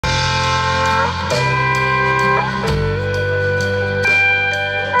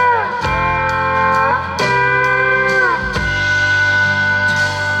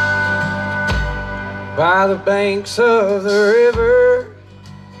by the banks of the river,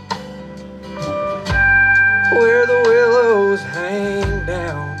 where the willows hang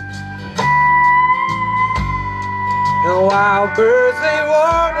down, and the wild birds they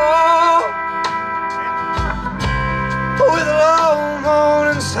warble with a low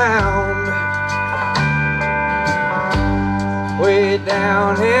moaning sound. Way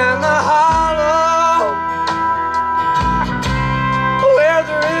down in the hollow, where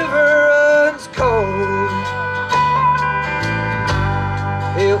the river runs cold,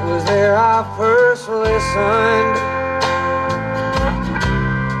 it was there I first listened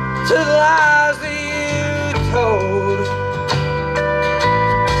to the lies that you told.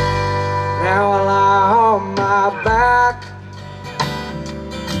 Now I lie on my back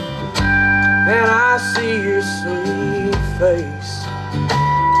and I see your sweet face.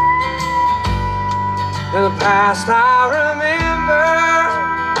 In the past I remember,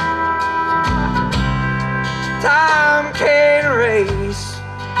 time can't erase.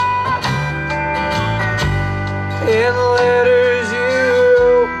 In the letters you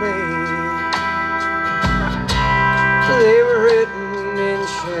wrote me, they were written in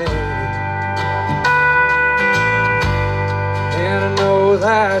shame. And I know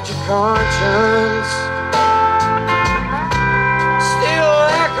that your conscience still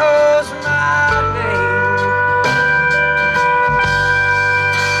echoes my name.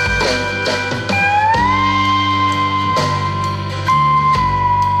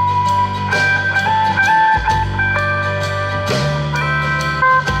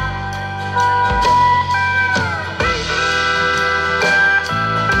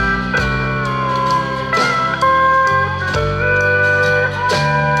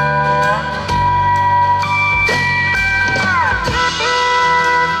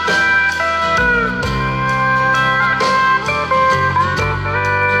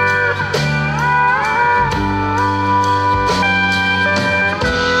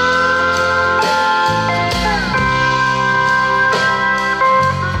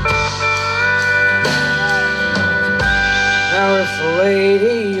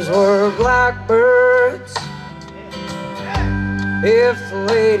 Blackbirds, if the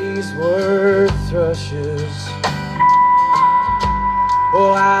ladies were thrushes,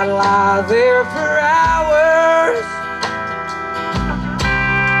 well, I'd lie there for hours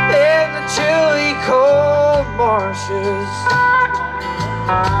in the chilly cold marshes.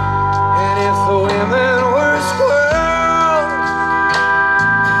 And if the women were squirrels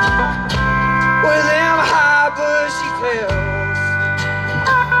with them high bushy tails,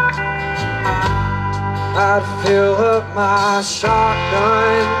 I'd fill up my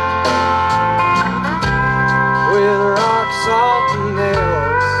shotgun with rock salt and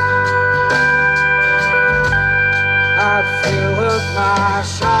nails. I'd fill up my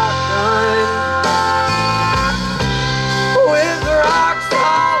shotgun with rock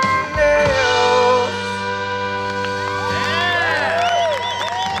salt and nails.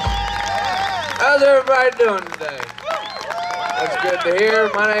 How's everybody doing today? That's good to hear.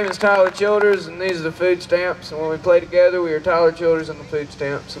 My name is Tyler Childers, and these are the Food Stamps. And when we play together, we are Tyler Childers and the Food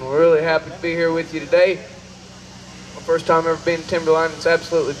Stamps. And we're really happy to be here with you today. My first time ever being in Timberline. It's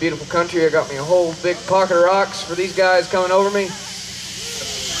absolutely beautiful country. I got me a whole big pocket of rocks for these guys coming over me.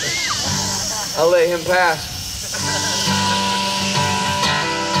 I'll let him pass.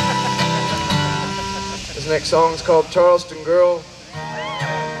 This next song is called Charleston Girl.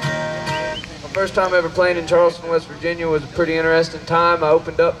 First time ever playing in Charleston, West Virginia was a pretty interesting time. I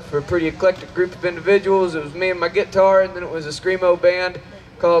opened up for a pretty eclectic group of individuals. It was me and my guitar, and then it was a screamo band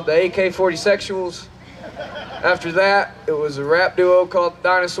called the AK-40 Sexuals. After that, it was a rap duo called the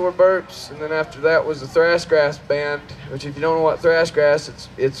Dinosaur Burps, and then after that was a thrashgrass band, which if you don't know what thrashgrass,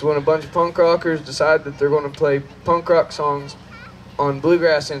 it's when a bunch of punk rockers decide that they're going to play punk rock songs on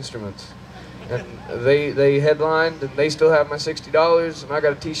bluegrass instruments. And they headlined, and they still have my $60, and I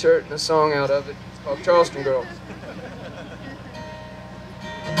got a t-shirt and a song out of it. It's called Charleston Girl.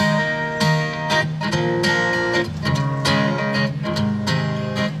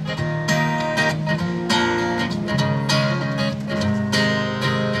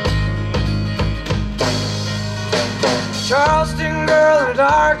 Charleston girl in a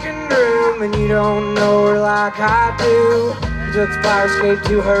darkened room, and you don't know her like I do. Took the fire escape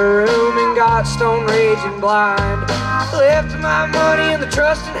to her room and got stone raging blind. Left my money in the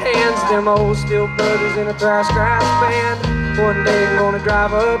trusting hands of them old steel brothers in a thrashgrass band. One day I'm gonna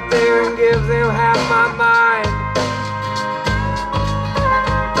drive up there and give them half my mind.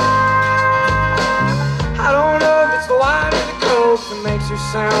 I don't know if it's the wine or the coke that makes her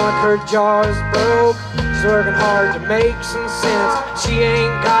sound like her jaw is broke. She's working hard to make some sense, she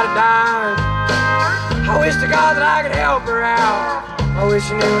ain't got a dime. I wish to God that I could help her out. I wish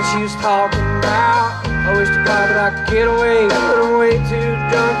I knew what she was talking about. I wish to God that I could get away, but I'm way too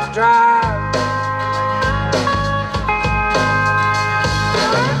drunk to drive.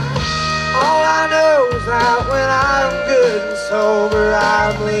 All I know is that when I'm good and sober,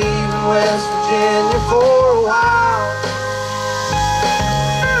 I'm leaving West Virginia for a while.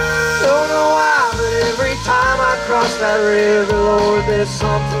 Don't know why, but every time I cross that river, Lord, there's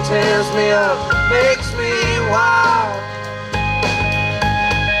something tears me up, makes me wild.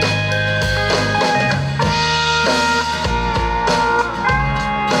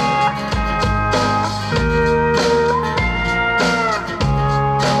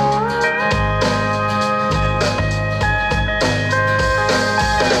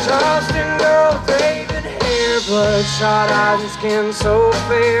 Charleston girl, raven hair, bloodshot eyes and skin so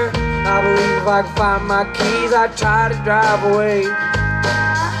fair. I believe if I could find my keys, I'd try to drive away.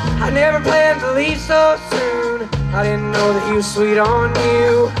 I never planned to leave so soon. I didn't know that he was sweet on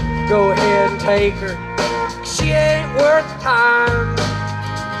you. Go ahead and take her, 'cause she ain't worth the time.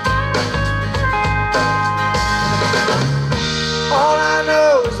 All I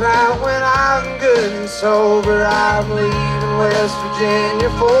know is that when I'm good and sober, I'm leaving West Virginia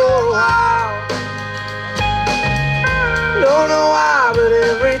for a while. Don't know why, but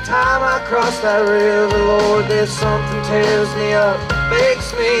every time I cross that river, Lord, there's something tears me up,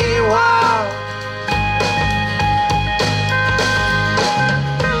 makes me wild.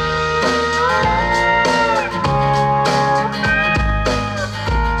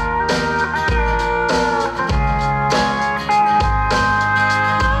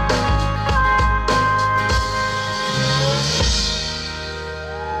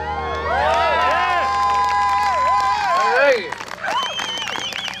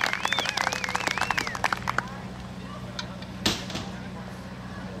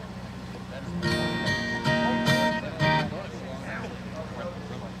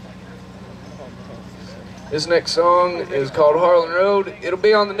 This next song is called Harlan Rd. It'll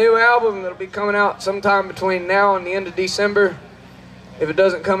be on the new album that'll be coming out sometime between now and the end of December. If it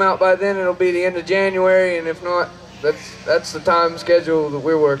doesn't come out by then, it'll be the end of January, and if not, that's the time schedule that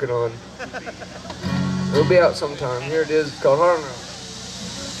we're working on. It'll be out sometime. Here it is, it's called Harlan Rd.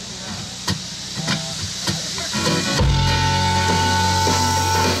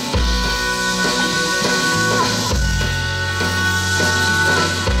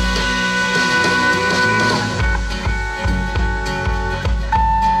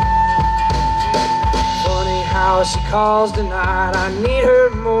 She calls tonight, I need her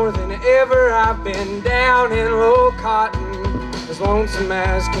more than ever. I've been down in low cotton, as lonesome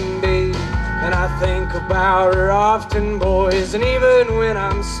as can be, and I think about her often, boys. And even when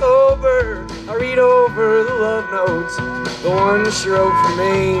I'm sober, I read over the love notes, the ones she wrote for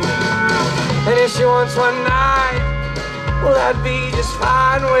me. And if she wants one night, well, that'd be just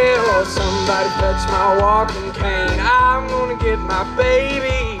fine. Well, somebody fetch my walking cane. I'm gonna get my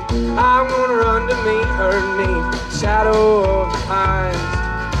baby, I'm gonna run to meet her neath the shadow of the pines.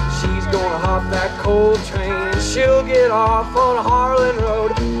 She's gonna hop that coal train and she'll get off on Harlan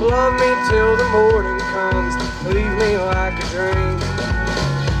Rd. Love me till the morning comes, leave me like a dream.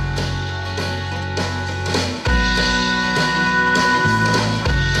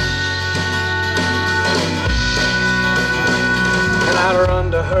 And I'd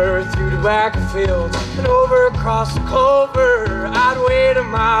run to her through tobacco fields and over across the clover. I'd wait a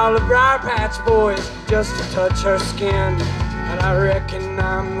mile of briar patch, boys, just to touch her skin. And I reckon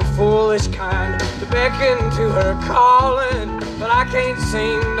I'm the foolish kind to beckon to her calling, but I can't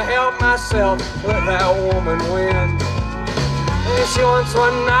seem to help myself, let that woman win. And if she wants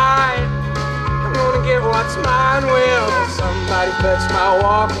one night, I'm gonna get what's mine. Well, somebody fetch my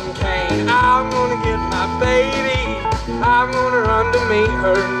walking cane. I'm gonna get my baby, I'm gonna run to meet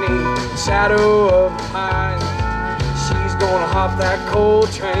her neath the shadow of the pines. She's gonna hop that coal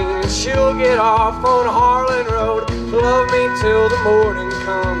train and she'll get off on Harlan Rd. Love me till the morning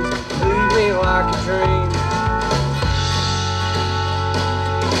comes, leave me like a dream.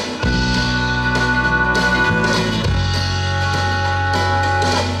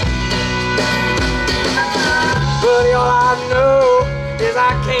 Buddy, all I know is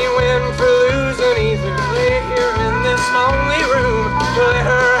I can't win for losing either. Lay here in this lonely room, let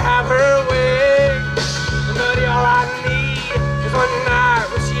her have her way. Buddy, all I need is one night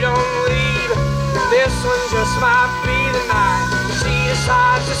when she don't leave, and this one just might be the night when she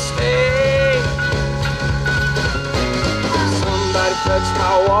decides to stay. Somebody fetch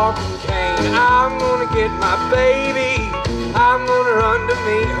my walking cane. I'm gonna get my baby, I'm gonna run to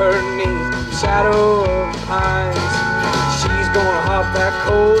meet her neath the shadow of the pines. She's gonna hop that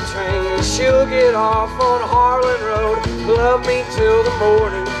coal train. She'll get off on Harlan Road. Love me till the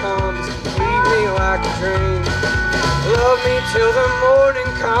morning comes. Leave me like a dream. Love me till the morning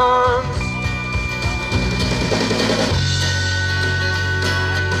comes.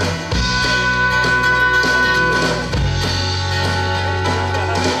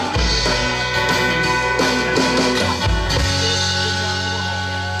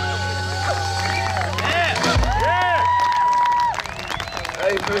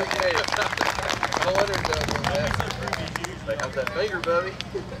 Hey, Brew, hey. I wonder if that one has. They have that finger, buddy.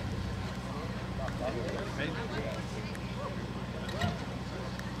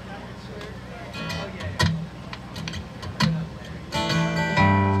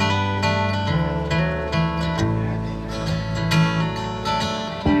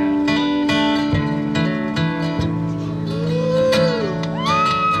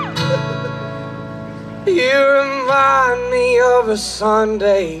 You remind me of a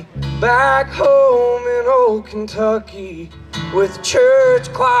Sunday back home in old Kentucky, with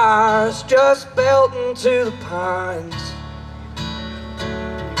church choirs just belting to the pines.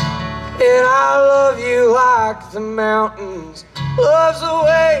 And I love you like the mountains loves the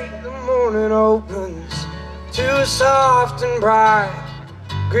way the morning opens to a soft and bright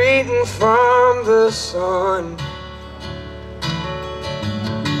greeting from the sun.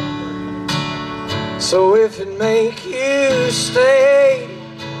 So if it make you stay,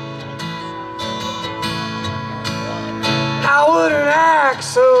 I wouldn't act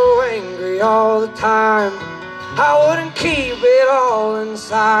so angry all the time. I wouldn't keep it all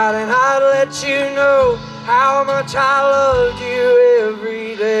inside, and I'd let you know how much I loved you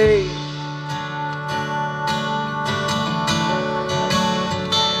every day.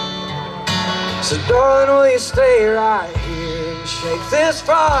 So darling, will you stay right here and shake this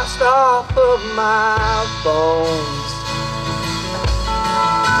frost off of my bones?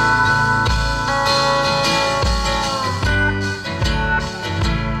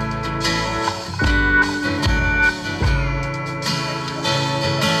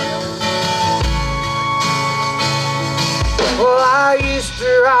 Well, I used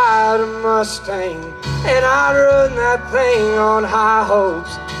to ride a Mustang, and I'd run that thing on high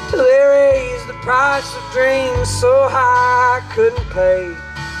hopes till they raised the price of dreams so high I couldn't pay.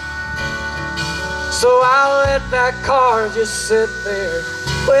 So I let that car just sit there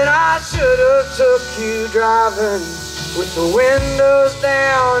when I should have took you driving with the windows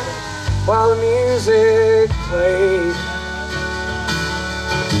down while the music played.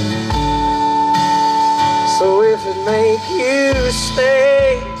 So if it make you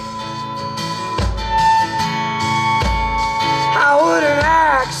stay, I wouldn't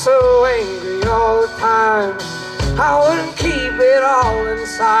act so angry all the time. I wouldn't keep it all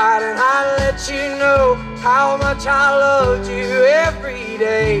inside, and I'd let you know how much I loved you every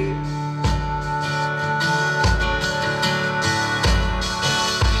day.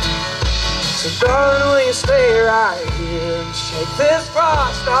 So darling, will you stay right here and shake this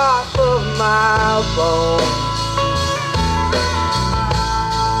frost off of my bones?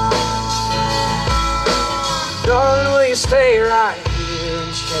 Darling, will you stay right here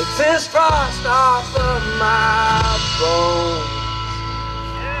and shake this frost off of my bones?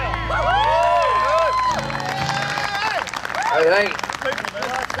 Hey, thank you.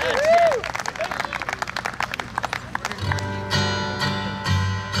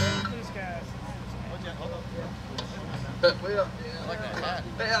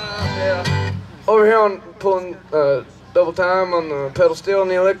 Over here on pulling double time on the pedal steel and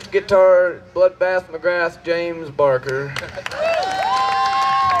the electric guitar, Bloodbath McGrath, James Barker.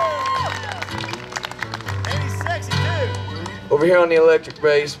 And he's sexy too. Over here on the electric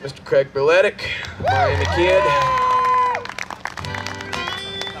bass, Mr. Craig Berletic, Miami Kid.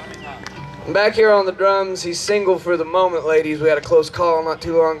 And back here on the drums, he's single for the moment, ladies. We had a close call not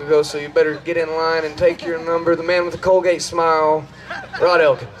too long ago, so you better get in line and take your number. The man with the Colgate smile, Rod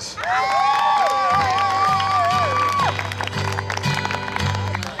Elkins.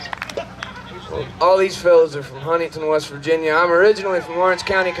 All these fellas are from Huntington, West Virginia. I'm originally from Lawrence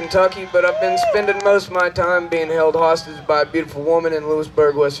County, Kentucky, but I've been spending most of my time being held hostage by a beautiful woman in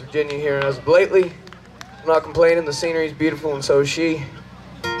Lewisburg, West Virginia here as of lately. I'm not complaining, the scenery's beautiful and so is she.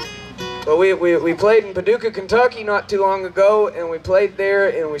 But we played in Paducah, Kentucky not too long ago, and we played there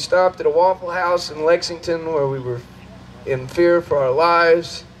and we stopped at a Waffle House in Lexington where we were in fear for our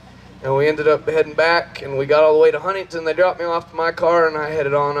lives. And we ended up heading back, and we got all the way to Huntington. They dropped me off to my car, and I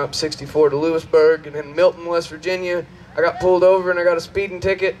headed on up 64 to Lewisburg. And in Milton, West Virginia, I got pulled over, and I got a speeding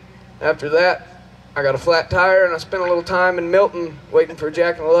ticket. After that, I got a flat tire, and I spent a little time in Milton waiting for a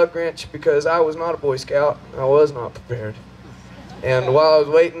Jack and a Lug wrench because I was not a Boy Scout. I was not prepared. And while I was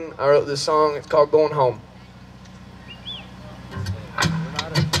waiting, I wrote this song. It's called Goin Home.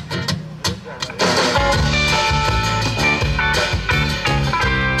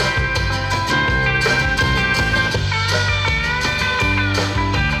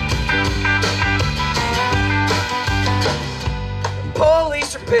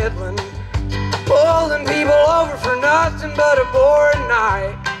 Police are piddling, pulling people over for nothing but a boring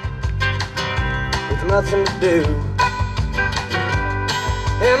night with nothing to do.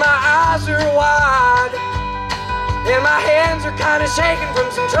 And my eyes are wide, and my hands are kind of shaking from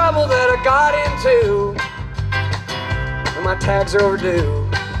some trouble that I got into, and my tags are overdue.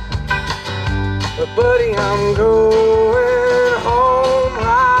 But buddy, I'm going home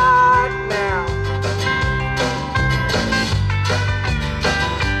right now.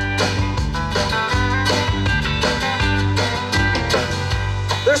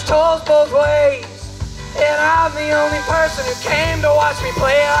 There's tolls both ways, and I'm the only person who came to watch me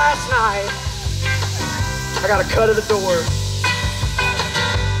play last night. I got a cut at the door.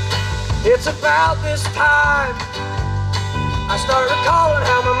 It's about this time I start recalling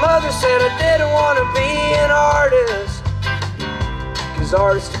how my mother said I didn't want to be an artist, 'cause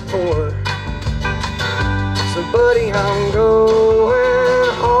artists are poor. So buddy, I'm going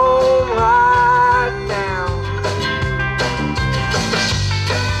home right now.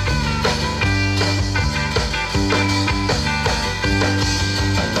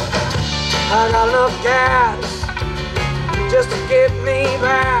 I got enough gas just to get me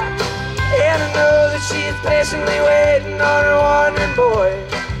back, and I know that she's patiently waiting on her wandering boy.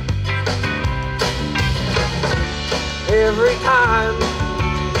 Every time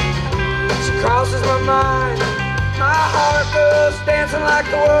she crosses my mind, my heart goes dancing like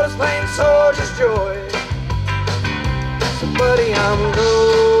the world is playing Soldier's Joy. So buddy, I'm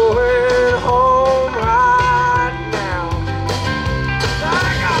going home right now.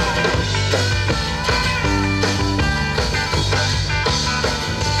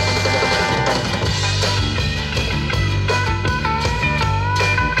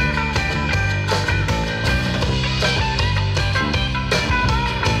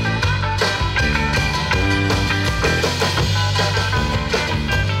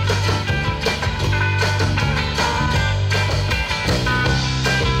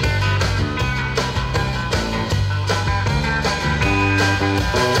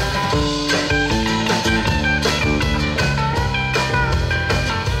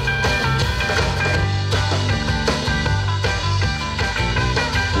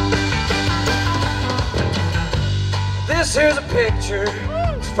 Here's a picture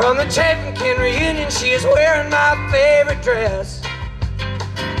from the Chapin reunion. She is wearing my favorite dress,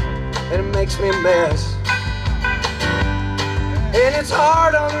 and it makes me a mess. And it's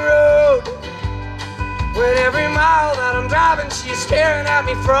hard on the road when every mile that I'm driving she's staring at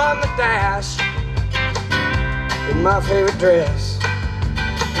me from the dash in my favorite dress.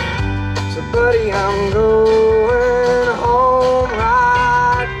 So buddy, I'm going home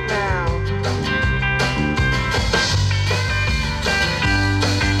right now.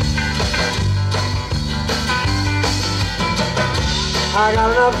 I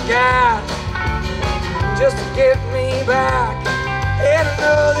got enough gas just to get me back, and I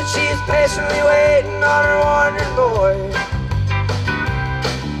know that she's patiently waiting on her wandering boy.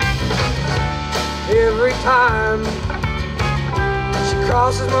 Every time she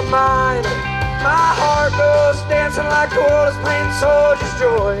crosses my mind, my heart goes dancing like the world is playing Soldier's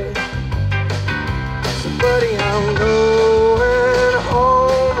Joy. So buddy, I'm going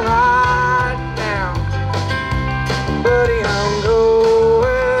home right now. Buddy, I'm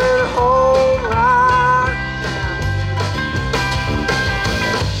going home right now.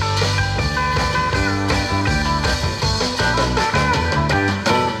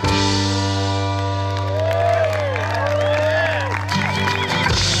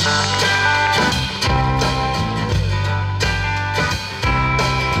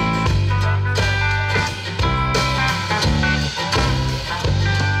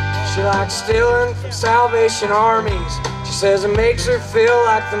 She likes stealing from Salvation Armies. She says it makes her feel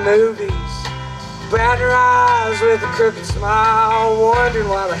like the movies. Batting her eyes with a crooked smile, wondering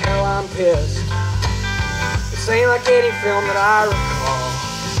why the hell I'm pissed. This ain't like any film that I recall.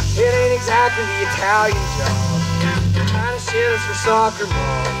 It ain't exactly the Italian Job. The kind of shit is for soccer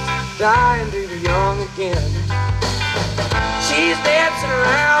moms, dying to be young again. She's dancing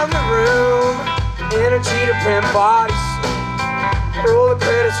around the room in her cheetah print bodysuit. Roll the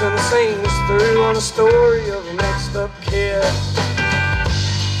credits when the scene is through on the story of a mixed up kid.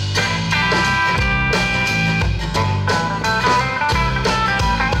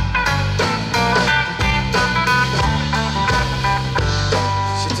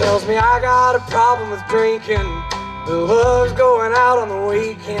 got a problem with drinking, but loves going out on the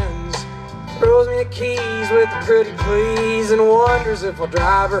weekends. Throws me the keys with a pretty please and wonders if I'll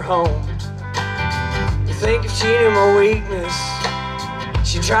drive her home. You think if she knew my weakness,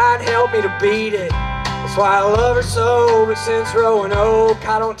 she'd try and help me to beat it. That's why I love her so, but since Roanoke,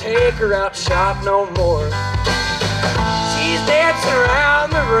 I don't take her out to shop no more. She's dancing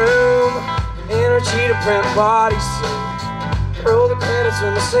around the room in her cheetah print bodysuit. Roll the credits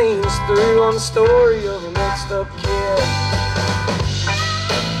when the scene's through on the story of a mixed up kid.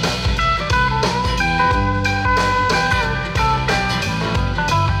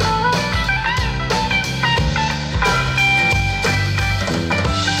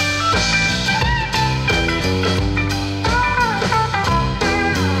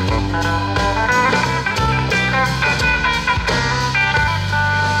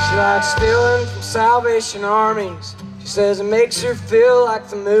 She likes stealing from Salvation Armies. She says it makes her feel like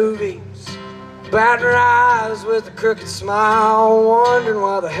the movies. Batting her eyes with a crooked smile, wondering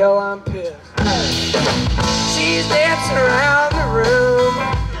why the hell I'm pissed. She's dancing around the room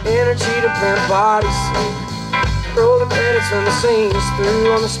in her cheetah print bodysuit. Roll the credits when the scene's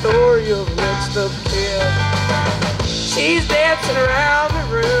through on the story of a mixed up kid. She's dancing around the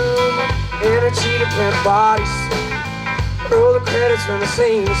room in her cheetah print bodysuit. Roll the credits when the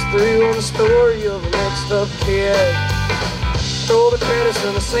scene's through on the story of a mixed up kid. Roll the credits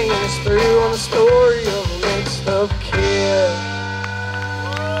when the scene is through on the story of a mixed up kid.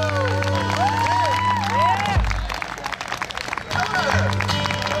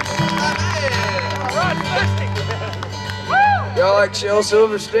 Y'all like Shel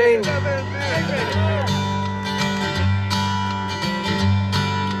Silverstein?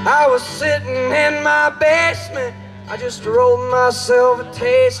 I was sitting in my basement, I just rolled myself a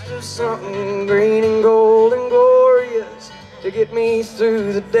taste of something green and gold and glorious to get me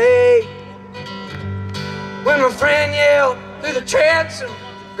through the day. When my friend yelled through the transom,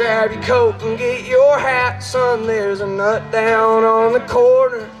 grab your coat and get your hat, son, there's a nut down on the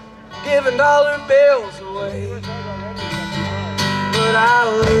corner giving dollar bills away. But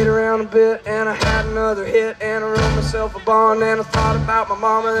I laid around a bit and I had another hit and I wrote myself a bond and I thought about my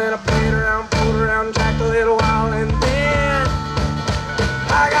mama, then I played around, pulled around, and jacked a little while, and then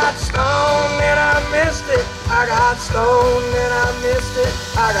I got stoned and I missed it. I got stoned and I missed it.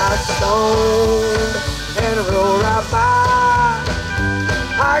 I got stoned and I rolled right by.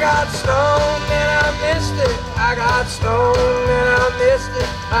 I got stoned and I missed it. I got stoned and I missed it.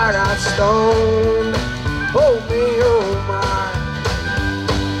 I got stoned. Oh me, oh my.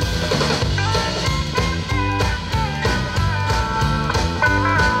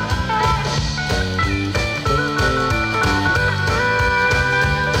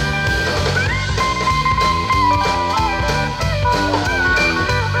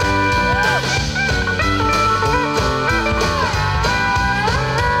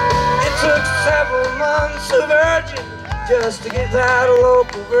 A virgin just to get that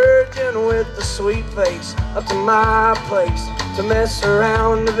local virgin with the sweet face up to my place to mess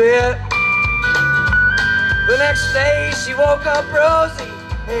around a bit. The next day she woke up rosy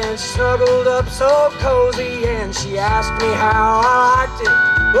and she snuggled up so cozy and she asked me how I liked it.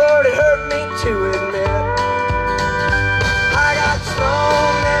 Lord, it hurt me to admit. I got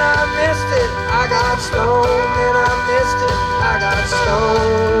stoned and I missed it. I got stoned and I missed it. I got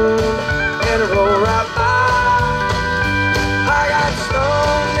stoned and I rolled right by. I got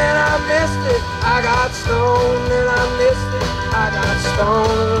stoned and I missed it. I got stoned and I missed it. I got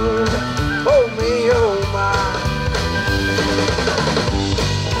stoned. Oh me, oh my.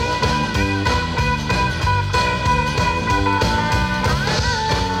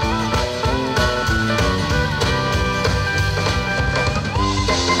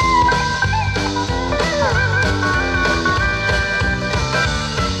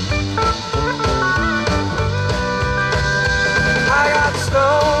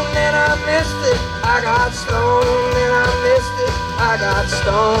 I got stoned and I missed it. I got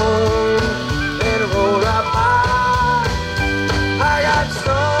stoned and I rolled right by. I got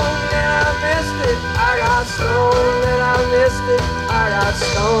stoned and I missed it. I got stoned and I missed it. I got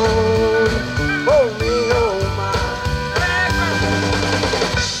stoned. Oh me, oh my.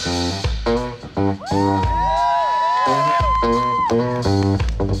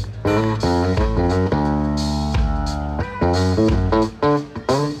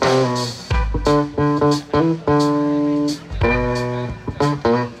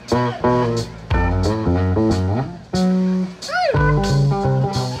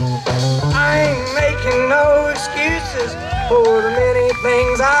 For the many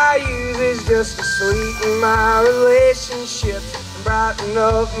things I use is just to sweeten my relationships and brighten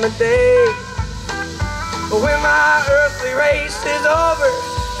up my day. But when my earthly race is over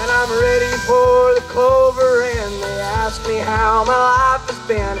and I'm ready for the clover and they ask me how my life has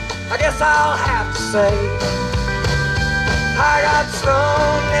been, I guess I'll have to say I got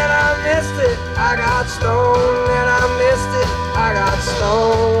stoned and I missed it. I got stoned and I missed it. I got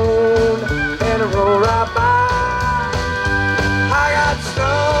stoned and I rolled right by. I got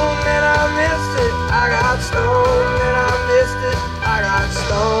stoned and I missed it. I got stoned and I missed it. I got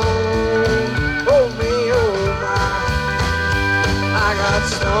stoned. Oh me, oh my. I got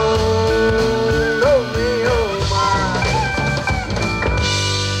stoned. Oh me, oh my.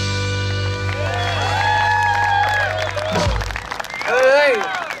 Hey.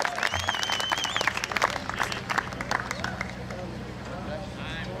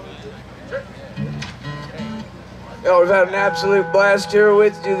 Y'all, we've had an absolute blast here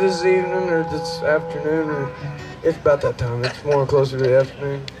with you this evening or this afternoon, or it's about that time. It's more closer to the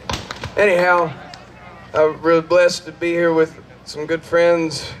afternoon. Anyhow, I'm really blessed to be here with some good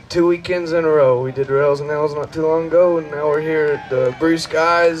friends 2 weekends in a row. We did Rails and Nails not too long ago, and now we're here at the Brew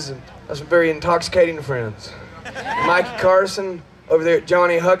Skies, and have some very intoxicating friends. Mikey Carson over there at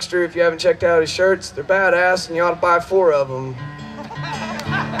Johnny Huckster. If you haven't checked out his shirts, they're badass, and you ought to buy 4 of them.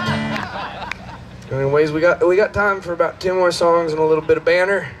 Anyways, we got time for about 10 more songs and a little bit of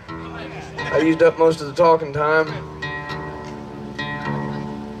banter. I used up most of the talking time.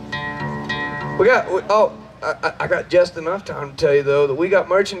 I got just enough time to tell you though that we got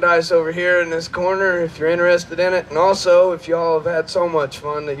merchandise over here in this corner if you're interested in it. And also, if y'all have had so much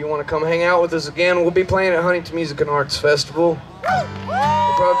fun that you want to come hang out with us again, we'll be playing at Huntington Music and Arts Festival.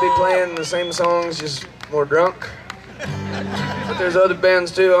 We'll probably be playing the same songs, just more drunk. But there's other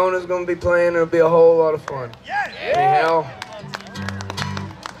bands too. Ona's gonna be playing. It'll be a whole lot of fun. Anyhow,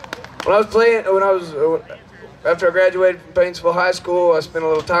 after I graduated from Paintsville High School, I spent a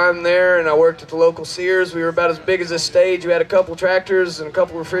little time there, and I worked at the local Sears. We were about as big as this stage. We had a couple tractors and a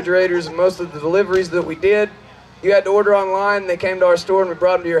couple refrigerators, and most of the deliveries that we did, you had to order online. They came to our store, and we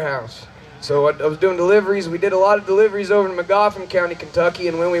brought them to your house. So I was doing deliveries. We did a lot of deliveries over in McGoffin County, Kentucky,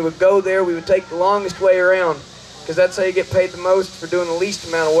 and when we would go there, we would take the longest way around, because that's how you get paid the most for doing the least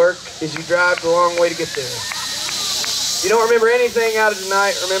amount of work, is you drive the long way to get there. If you don't remember anything out of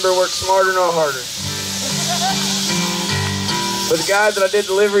tonight, remember work smarter, not harder. But the guy that I did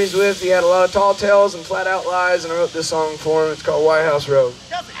deliveries with, he had a lot of tall tales and flat out lies, and I wrote this song for him. It's called White House Road.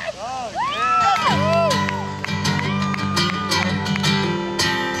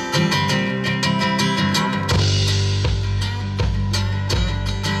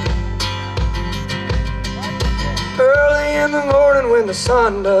 Early in the morning when the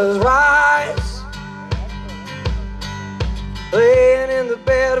sun does rise, laying in the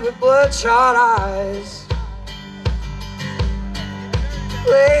bed with bloodshot eyes.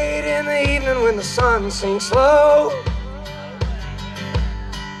 Late in the evening when the sun sinks low,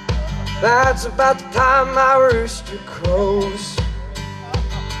 that's about the time my rooster crows.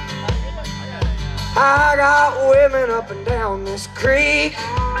 I got women up and down this creek,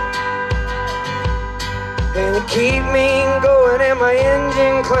 and they keep me going and my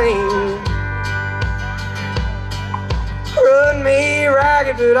engine clean. Run me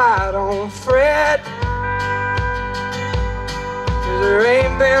ragged but I don't fret, there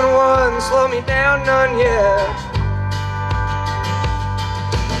ain't been one slow me down, none yet.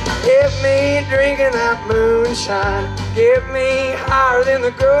 Get me drinking that moonshine, get me higher than the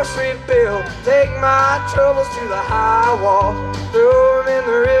grocery bill. Take my troubles to the high wall, throw them in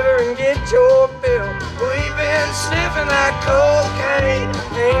the river and get your fill. We've been sniffing that cocaine,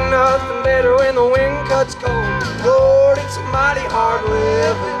 ain't nothing better when the wind cuts cold. Lord, it's mighty hard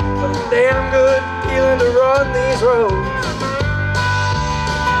living, but a damn good feeling to run these roads.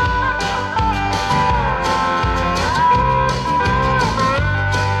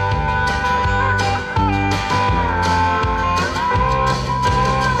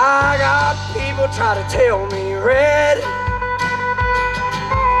 I got people try to tell me, Red,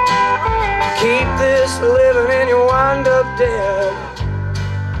 keep this living and you wind up dead.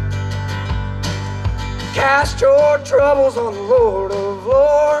 Cast your troubles on the Lord of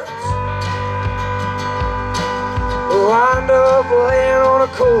Lords, wind up laying on a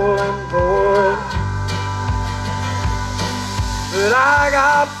cooling board. But I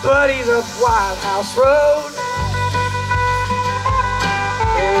got buddies up White House Road,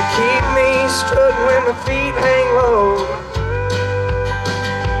 and keep me strutting when my feet hang low.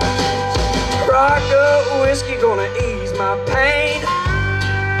 Rock up whiskey gonna ease my pain,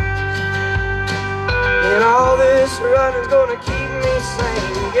 and all this running's gonna keep me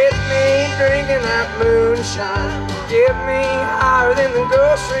sane. Get me drinking that moonshine, get me higher than the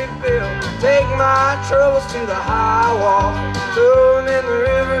grocery bill. Take my troubles to the high wall, throw them in the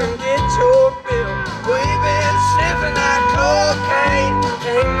river and get your bill. We've been sniffing that cocaine,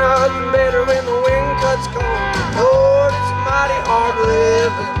 ain't nothing better when the wind cuts cold. Lord, it's mighty hard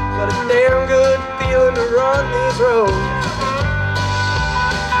living, but a damn good feeling to run these roads.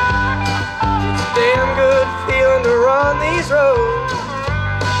 It's a damn good feeling to run these roads.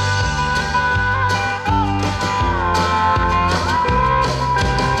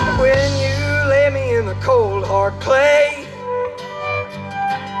 When you lay me in the cold hard clay,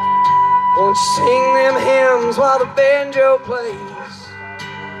 won't you sing them hymns while the banjo plays?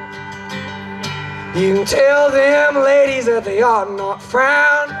 You can tell them ladies that they ought not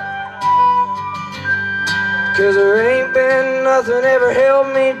frown, 'cause there ain't been nothing ever held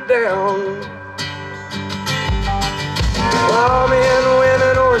me down. Lawmen,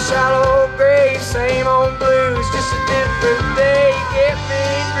 women, or shallow grave, same old blues, just a different day. Get me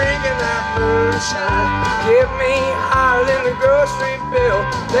drinking that moonshine, get me higher than the grocery bill.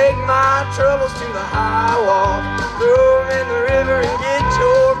 Take my troubles to the high wall, throw them in the river and get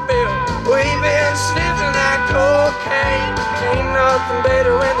your bill. We've been sniffing that cocaine, ain't nothing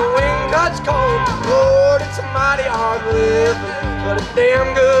better when the wind cuts cold. Lord, it's a mighty hard living, but a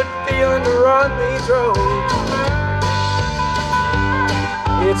damn good feeling to run these roads.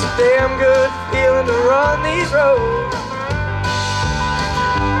 It's a damn good feeling to run these roads.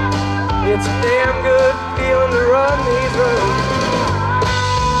 It's a damn good feeling to run these roads.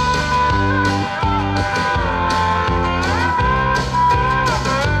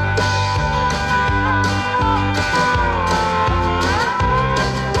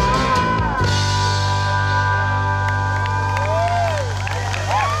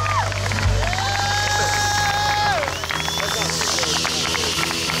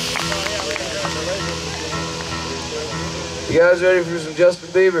 You guys ready for some Justin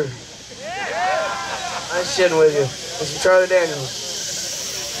Bieber? Yeah. I ain't shitting with you. And some Charlie Daniels.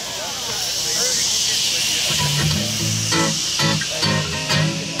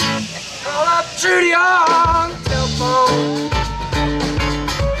 Call up Trudy on the telephone,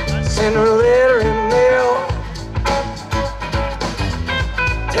 send her a letter in the mail,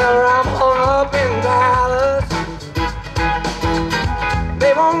 tell her I'm hung up in Dallas.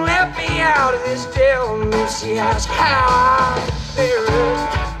 They won't let me out of this jail, and she asks how I'm feeling.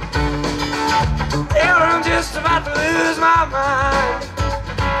 Tell her I'm just about to lose my mind.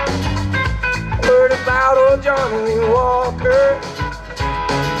 Heard about old Johnny Lee Walker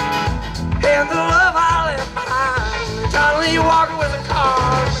and the love I left behind. Johnny Lee Walker was a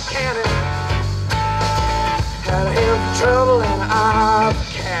car mechanic, had a hand for trouble and an eye for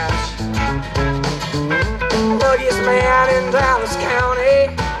cash. Luckiest man in Dallas County,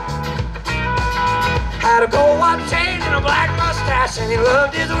 had a gold watch chain and a black mustache, and he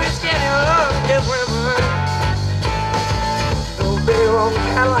loved his whiskey and he loved his women. No big old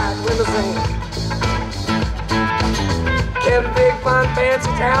Cadillac limousine, kept a big fun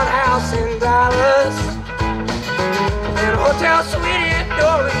fancy townhouse in Dallas, and a hotel suite in New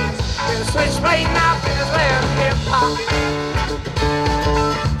Orleans, and a switchblade knife in his left hip pocket,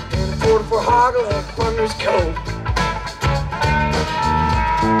 and a 44 hog leg under his coat.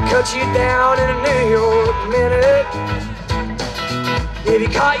 Cut you down in a New York minute. If he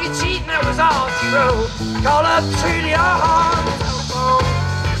caught you cheating, that was all she wrote. Call up Trudy on the telephone,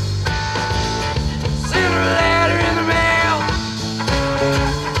 send her a letter in the mail,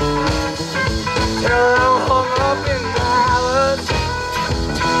 tell her I'm hung up in Dallas.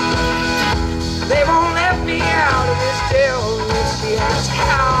 They won't let me out of this jail, and she asks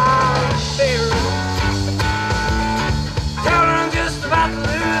how I'm feeling. Tell her I'm just about to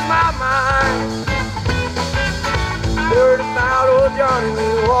lose my mind. Heard about old Johnny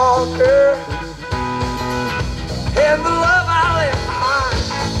Lee Walker and the love I left behind.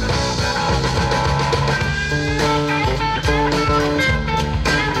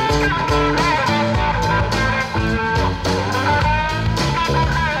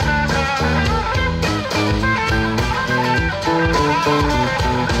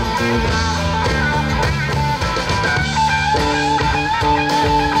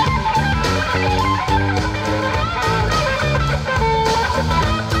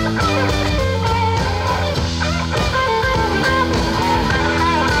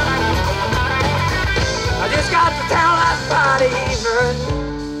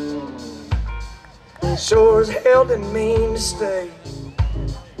 Sure as hell didn't mean to stay.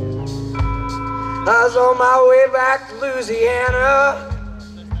 I was on my way back to Louisiana.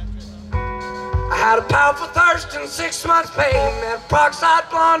 I had a powerful thirst and 6 months pay. Met a peroxide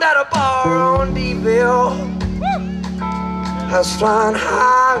blonde at a bar on D-Ville. I was flying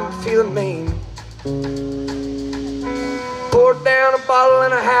high and feeling mean. Poured down a bottle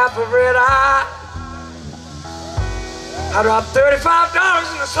and a half of red eye. I dropped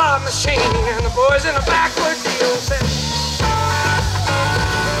 $35 in the slot machine, and the boys in the back were dealing set.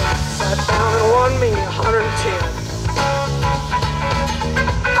 Sat down and won me 110.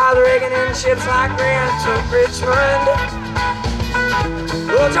 I was rigging in ships like Grant took Richmond.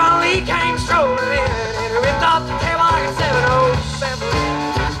 Well, John Lee came strolling in, and he ripped off the table like a 707.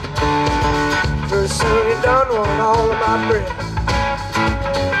 Pretty soon he done won all of my bread.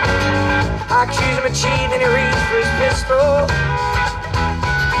 I accused him of cheating and he reached for his pistol.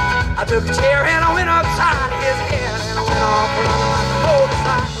 I took a chair and I went upside his head, and I went off running like a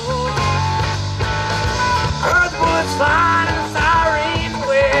motorcycle. I heard the bullets flying and the sirens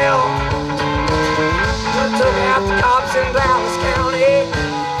wail. I took out the cops in Dallas County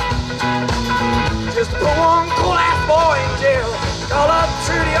just to put one cool ass boy in jail. Call up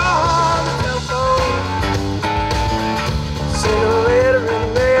Trudy on the telephone, send a letter in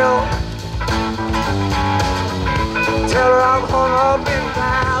the mail, tell her I'm hung up in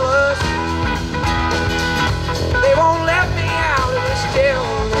Dallas. They won't let me out of this jail,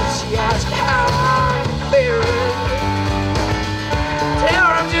 and she asked how I'm faring. Tell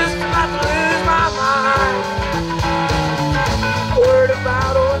her I'm just about to lose my mind. Word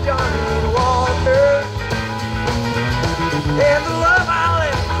about old Johnny Walker and the love I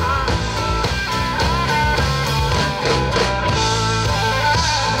left behind.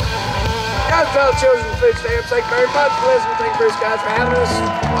 Guys, fellow children, food stamps, thank you very much for listening. Thank you, Bruce, guys, for having us.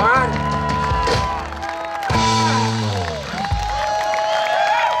 All right.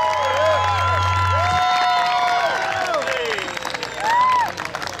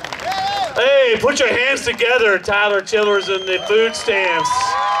 Hey, put your hands together, Tyler Chillers and the food stamps.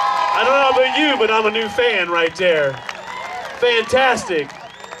 I don't know about you, but I'm a new fan right there. Fantastic.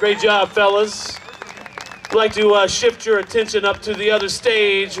 Great job, fellas. We'd like to shift your attention up to the other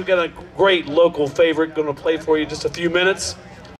stage. We've got a great local favorite going to play for you in just a few minutes.